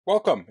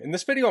Welcome! In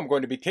this video I'm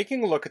going to be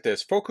taking a look at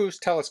this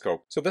FoKoos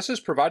telescope. So this is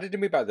provided to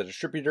me by the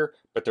distributor,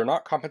 but they're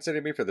not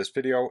compensating me for this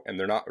video and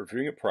they're not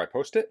reviewing it before I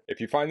post it.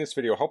 If you find this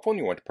video helpful and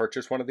you want to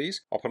purchase one of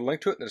these, I'll put a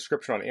link to it in the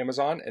description on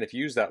Amazon, and if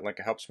you use that link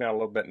it helps me out a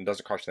little bit and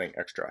doesn't cost anything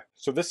extra.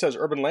 So this says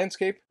urban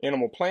landscape,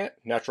 animal plant,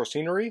 natural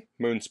scenery,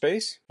 moon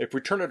space. If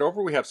we turn it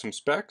over we have some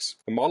specs.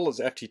 The model is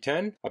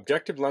FT10,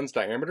 objective lens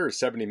diameter is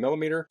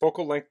 70mm,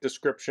 focal length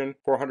description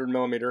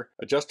 400mm,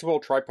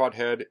 adjustable tripod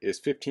head is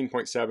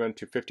 15.7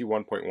 to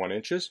 51.1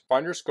 inches.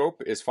 Finder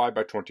scope is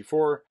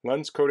 5x24,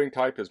 lens coating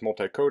type is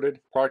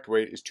multi-coated, product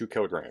weight is 2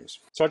 kilograms.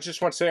 So I just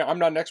want to say I'm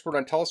not an expert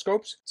on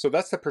telescopes, so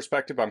that's the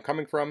perspective I'm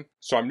coming from.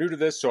 So I'm new to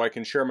this, so I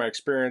can share my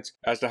experience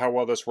as to how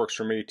well this works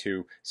for me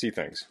to see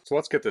things. So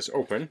let's get this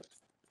open.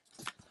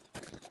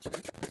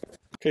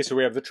 Okay, so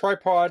we have the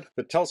tripod,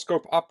 the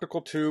telescope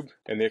optical tube,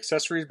 and the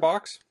accessories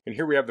box. And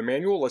here we have the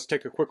manual. Let's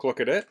take a quick look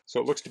at it.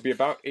 So it looks to be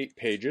about 8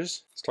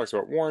 pages. This talks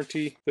about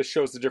warranty. This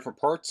shows the different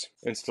parts.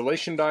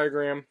 Installation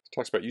diagram. This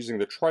talks about using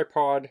the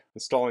tripod,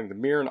 installing the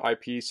mirror and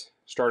eyepiece,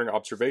 starting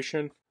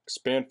observation,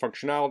 expand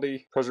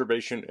functionality,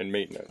 preservation, and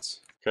maintenance.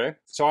 Okay,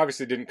 so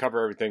obviously didn't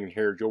cover everything in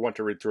here. You'll want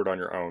to read through it on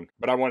your own,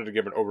 but I wanted to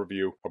give an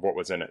overview of what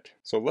was in it.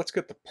 So let's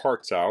get the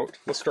parts out.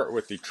 Let's start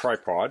with the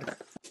tripod.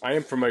 I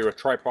am familiar with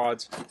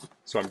tripods,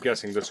 so I'm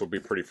guessing this will be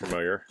pretty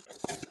familiar.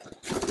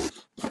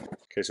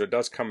 Okay, so it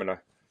does come in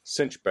a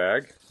cinch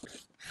bag.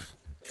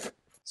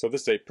 So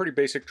this is a pretty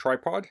basic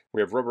tripod. We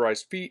have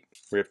rubberized feet.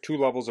 We have 2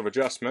 levels of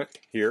adjustment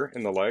here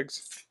in the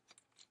legs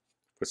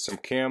with some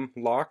cam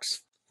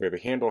locks. We have a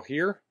handle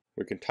here.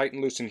 We can tighten,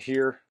 loosen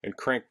here, and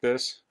crank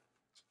this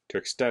to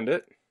extend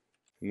it.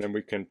 And then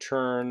we can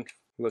turn,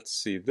 let's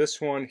see,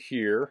 this one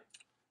here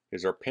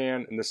is our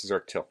pan and this is our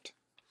tilt.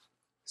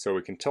 So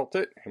we can tilt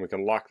it and we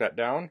can lock that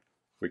down.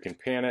 We can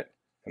pan it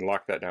and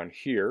lock that down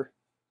here.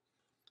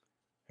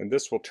 And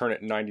this will turn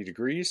it 90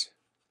 degrees,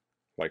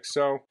 like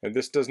so. And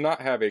this does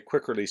not have a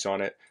quick release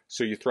on it,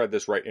 so you thread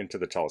this right into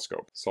the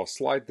telescope. So I'll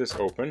slide this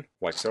open,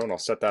 like so, and I'll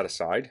set that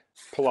aside.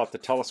 Pull out the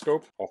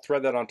telescope. I'll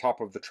thread that on top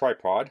of the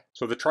tripod.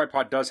 So the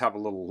tripod does have a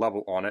little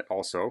level on it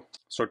also.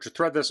 So to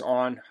thread this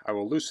on, I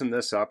will loosen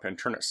this up and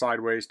turn it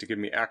sideways to give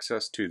me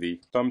access to the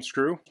thumb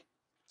screw.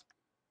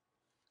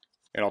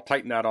 And I'll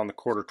tighten that on the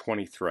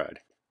 1/4 thread.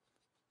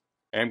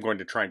 I am going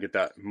to try and get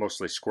that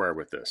mostly square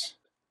with this.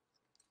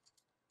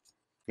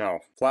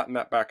 Now flatten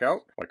that back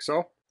out, like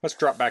so. Let's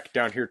drop back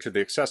down here to the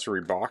accessory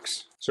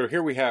box. So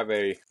here we have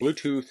a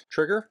Bluetooth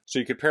trigger. So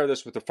you could pair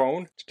this with a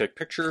phone to take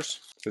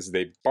pictures. This is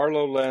a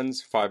Barlow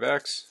lens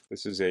 5X.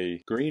 This is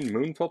a green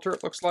moon filter,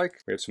 it looks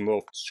like. We have some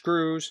little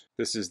screws.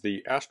 This is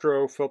the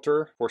Astro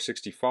filter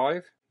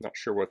 465. Not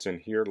sure what's in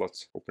here.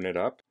 Let's open it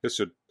up. This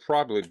would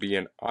probably be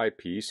an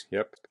eyepiece.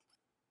 Yep.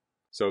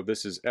 So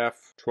this is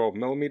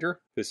f12mm,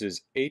 this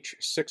is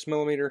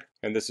h6mm,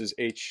 and this is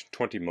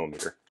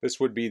h20mm.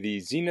 This would be the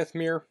zenith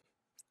mirror.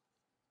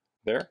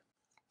 There.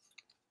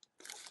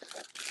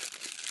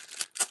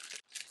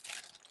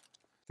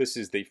 This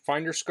is the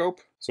finder scope,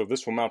 so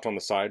this will mount on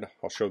the side.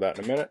 I'll show that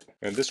in a minute.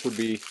 And this would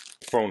be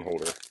phone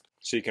holder.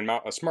 So you can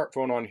mount a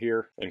smartphone on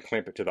here and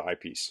clamp it to the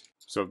eyepiece.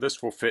 So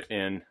this will fit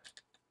in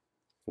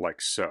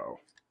like so.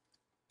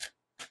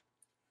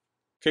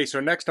 Okay, so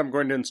next I'm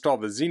going to install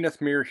the zenith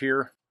mirror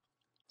here.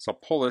 So I'll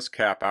pull this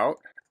cap out.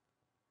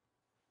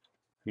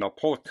 And I'll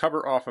pull the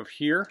cover off of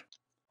here.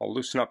 I'll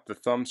loosen up the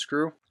thumb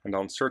screw and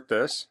I'll insert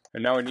this.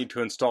 And now I need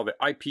to install the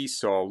eyepiece,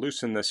 so I'll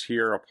loosen this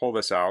here. I'll pull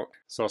this out.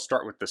 So I'll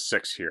start with the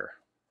 6 here.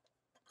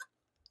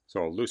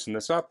 So I'll loosen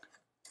this up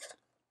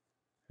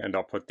and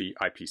I'll put the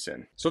eyepiece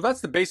in. So that's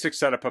the basic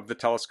setup of the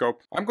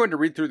telescope. I'm going to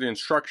read through the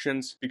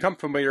instructions, become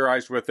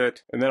familiarized with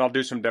it, and then I'll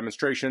do some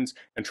demonstrations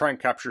and try and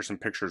capture some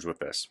pictures with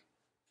this.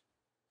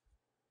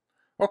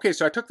 Okay,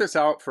 so I took this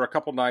out for a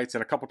couple nights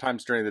and a couple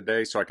times during the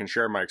day so I can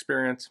share my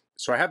experience.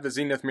 So I have the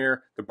zenith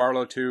mirror, the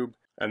Barlow tube,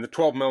 and the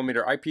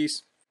 12mm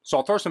eyepiece. So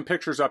I'll throw some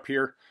pictures up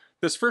here.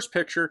 This first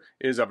picture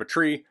is of a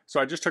tree, so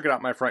I just took it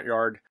out my front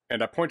yard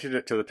and I pointed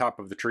it to the top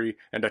of the tree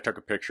and I took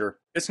a picture.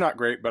 It's not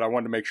great, but I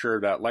wanted to make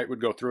sure that light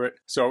would go through it.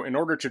 So in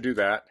order to do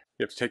that,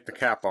 you have to take the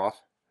cap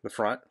off the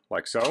front,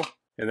 like so.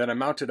 And then I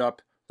mounted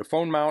up the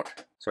phone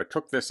mount. So I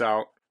took this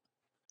out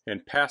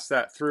and passed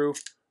that through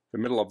the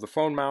middle of the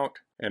phone mount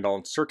and I'll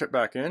insert it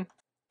back in.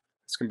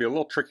 It's going to be a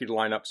little tricky to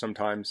line up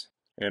sometimes.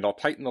 And I'll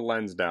tighten the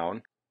lens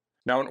down.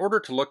 Now in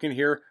order to look in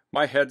here,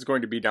 my head's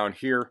going to be down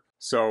here.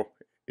 So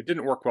it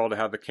didn't work well to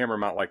have the camera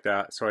mount like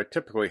that, so I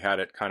typically had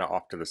it kind of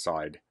off to the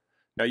side.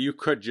 Now you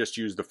could just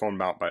use the phone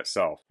mount by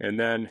itself. And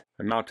then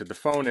I mounted the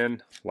phone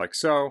in like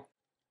so,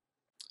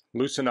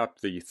 loosen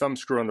up the thumb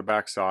screw on the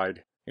back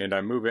side, and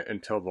I move it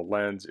until the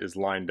lens is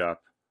lined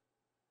up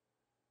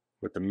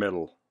with the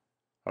middle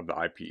of the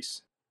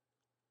eyepiece.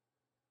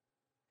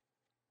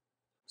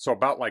 So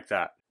about like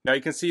that. Now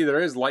you can see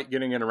there is light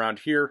getting in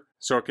around here,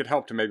 so it could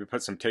help to maybe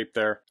put some tape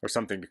there or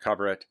something to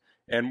cover it.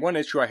 And one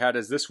issue I had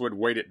is this would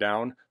weight it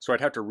down, so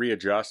I'd have to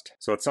readjust,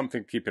 so it's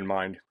something to keep in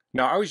mind.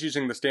 Now, I was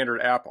using the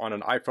standard app on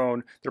an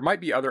iPhone. There might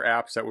be other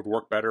apps that would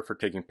work better for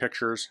taking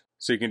pictures,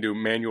 so you can do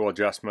manual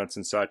adjustments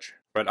and such,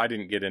 but I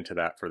didn't get into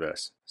that for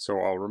this.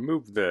 So I'll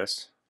remove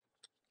this,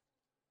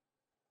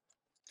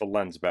 the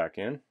lens back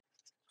in.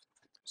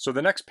 So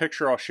the next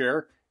picture I'll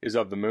share is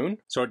of the moon.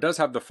 So it does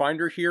have the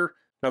finder here.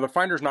 Now the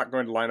finder's not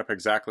going to line up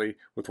exactly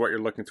with what you're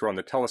looking through on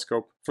the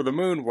telescope. For the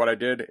moon, what I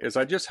did is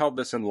I just held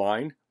this in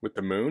line with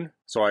the moon.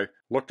 So I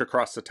looked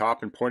across the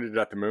top and pointed it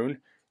at the moon,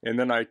 and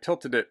then I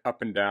tilted it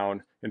up and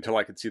down until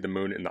I could see the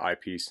moon in the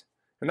eyepiece.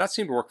 And that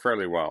seemed to work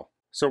fairly well.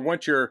 So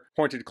once you're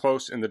pointed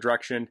close in the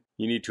direction,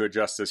 you need to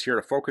adjust this here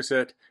to focus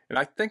it. And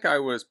I think I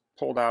was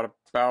pulled out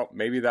about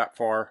maybe that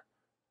far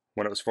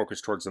when it was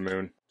focused towards the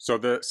moon. So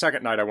the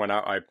second night I went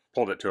out, I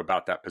pulled it to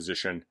about that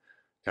position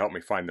to help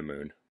me find the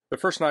moon. The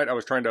first night I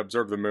was trying to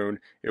observe the moon,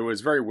 it was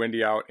very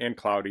windy out and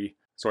cloudy,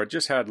 so I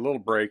just had little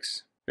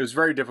breaks. It was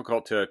very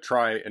difficult to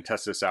try and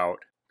test this out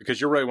because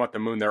you really want the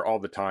moon there all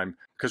the time,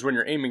 because when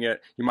you're aiming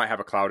it, you might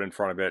have a cloud in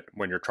front of it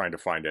when you're trying to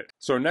find it.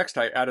 So next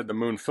I added the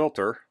moon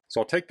filter.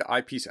 So I'll take the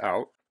eyepiece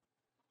out,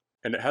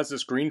 and it has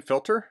this green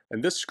filter,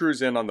 and this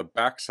screws in on the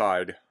back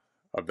side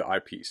of the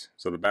eyepiece.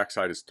 So the back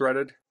side is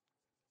threaded.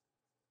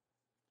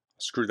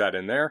 Screw that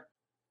in there,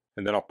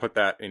 and then I'll put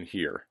that in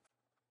here.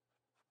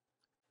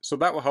 So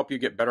that will help you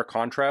get better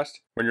contrast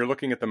when you're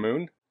looking at the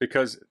moon,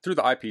 because through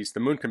the eyepiece, the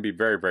moon can be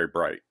very, very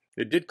bright.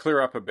 It did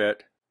clear up a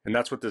bit, and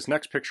that's what this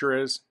next picture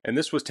is. And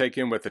this was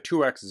taken with a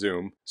 2x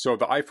zoom. So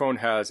the iPhone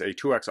has a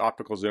 2x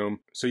optical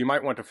zoom. So you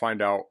might want to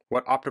find out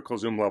what optical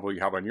zoom level you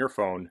have on your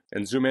phone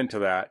and zoom into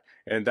that,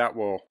 and that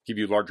will give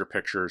you larger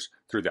pictures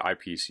through the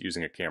eyepiece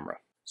using a camera.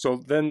 So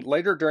then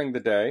later during the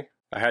day,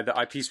 I had the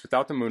eyepiece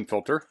without the moon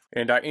filter,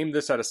 and I aimed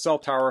this at a cell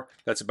tower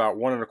that's about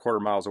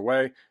 1.25 miles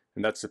away,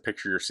 and that's the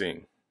picture you're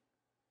seeing.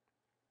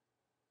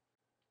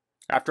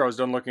 After I was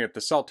done looking at the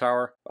cell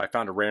tower, I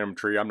found a random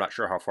tree. I'm not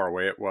sure how far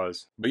away it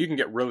was, but you can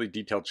get really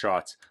detailed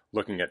shots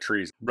looking at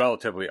trees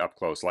relatively up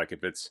close, like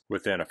if it's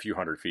within a few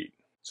hundred feet.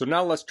 So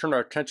now let's turn our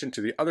attention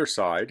to the other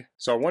side.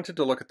 So I wanted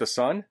to look at the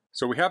sun.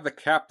 So we have the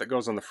cap that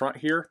goes on the front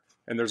here,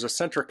 and there's a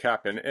center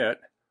cap in it.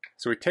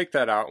 So we take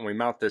that out and we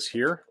mount this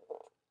here.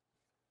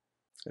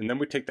 And then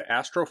we take the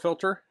astro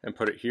filter and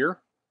put it here.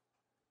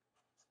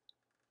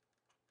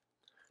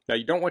 Now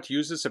you don't want to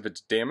use this if it's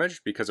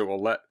damaged because it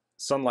will let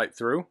sunlight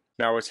through.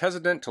 Now I was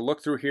hesitant to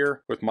look through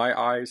here with my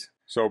eyes,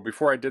 so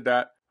before I did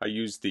that, I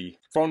used the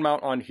phone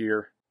mount on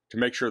here to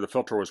make sure the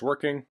filter was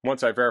working.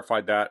 Once I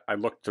verified that, I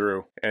looked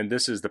through, and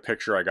this is the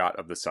picture I got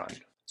of the sun.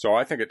 So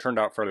I think it turned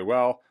out fairly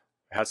well.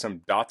 It has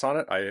some dots on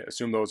it. I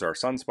assume those are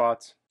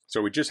sunspots.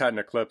 So we just had an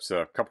eclipse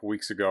a couple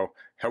weeks ago.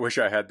 I wish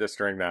I had this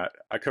during that.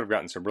 I could have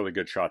gotten some really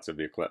good shots of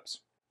the eclipse,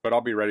 but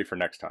I'll be ready for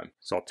next time.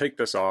 So I'll take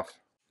this off.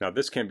 Now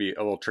this can be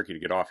a little tricky to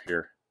get off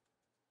here.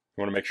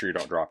 You want to make sure you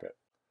don't drop it.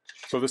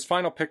 So this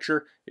final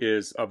picture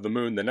is of the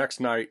moon the next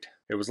night.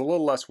 It was a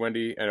little less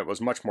windy and it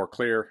was much more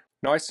clear.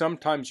 Now I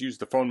sometimes use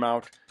the phone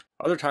mount.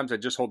 Other times I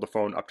just hold the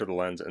phone up to the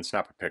lens and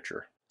snap a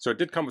picture. So it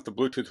did come with the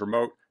Bluetooth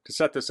remote. To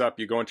set this up,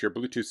 you go into your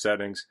Bluetooth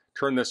settings,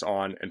 turn this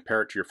on and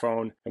pair it to your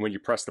phone. And when you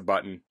press the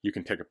button, you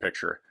can take a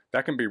picture.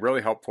 That can be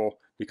really helpful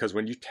because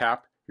when you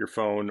tap your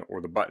phone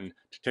or the button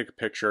to take a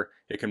picture,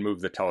 it can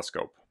move the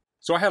telescope.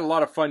 So I had a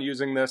lot of fun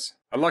using this.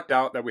 I lucked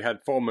out that we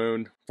had full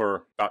moon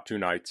for about 2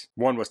 nights.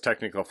 One was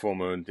technically a full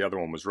moon, the other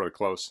one was really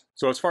close.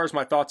 So as far as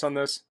my thoughts on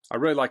this, I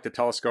really like the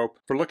telescope.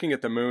 For looking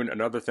at the moon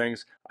and other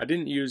things, I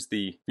didn't use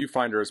the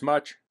viewfinder as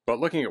much,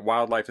 but looking at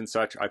wildlife and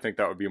such, I think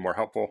that would be more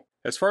helpful.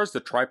 As far as the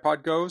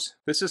tripod goes,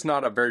 this is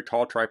not a very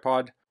tall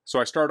tripod. So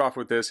I started off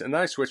with this and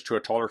then I switched to a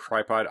taller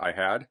tripod I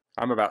had.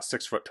 I'm about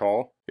 6 foot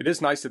tall. It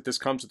is nice that this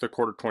comes with a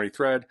 1/4 20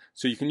 thread,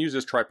 so you can use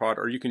this tripod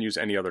or you can use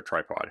any other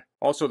tripod.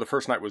 Also, the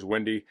first night was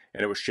windy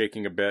and it was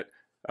shaking a bit.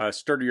 A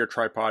sturdier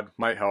tripod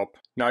might help.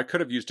 Now I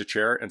could have used a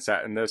chair and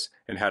sat in this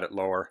and had it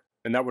lower,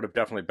 and that would have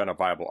definitely been a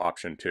viable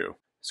option too.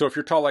 So if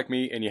you're tall like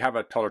me and you have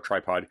a taller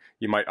tripod,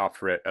 you might opt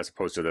for it as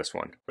opposed to this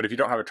one. But if you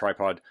don't have a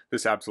tripod,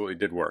 this absolutely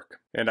did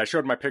work. And I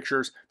showed my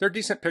pictures. They're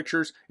decent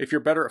pictures. If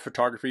you're better at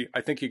photography,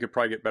 I think you could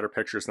probably get better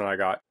pictures than I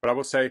got. But I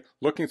will say,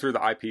 looking through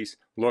the eyepiece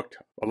looked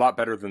a lot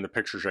better than the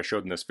pictures I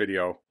showed in this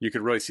video. You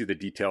could really see the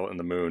detail in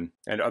the moon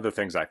and other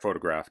things I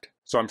photographed.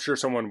 So I'm sure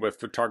someone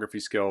with photography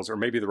skills or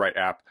maybe the right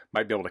app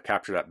might be able to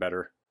capture that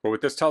better. But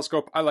with this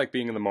telescope, I like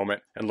being in the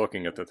moment and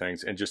looking at the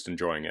things and just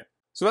enjoying it.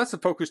 So that's the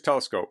FoKoos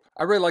telescope.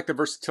 I really like the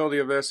versatility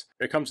of this.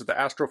 It comes with the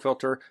astro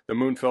filter, the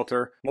moon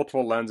filter,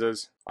 multiple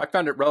lenses. I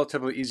found it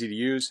relatively easy to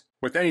use.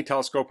 With any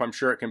telescope, I'm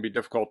sure it can be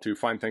difficult to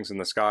find things in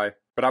the sky,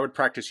 but I would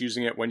practice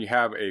using it when you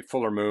have a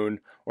fuller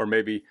moon or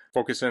maybe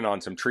focus in on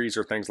some trees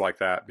or things like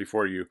that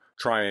before you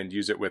try and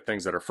use it with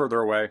things that are further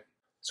away.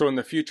 So in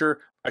the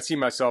future, I see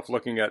myself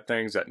looking at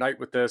things at night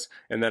with this,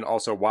 and then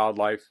also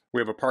wildlife.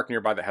 We have a park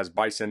nearby that has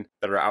bison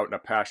that are out in a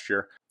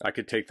pasture. I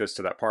could take this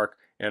to that park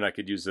and I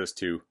could use this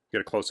to get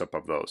a close-up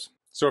of those.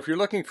 So if you're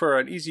looking for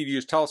an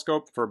easy-to-use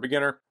telescope for a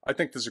beginner, I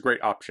think this is a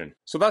great option.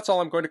 So that's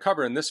all I'm going to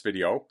cover in this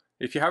video.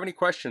 If you have any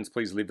questions,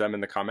 please leave them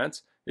in the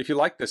comments. If you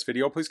liked this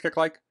video, please click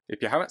like.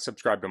 If you haven't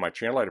subscribed to my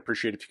channel, I'd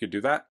appreciate if you could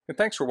do that. And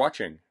thanks for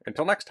watching.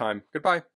 Until next time, goodbye.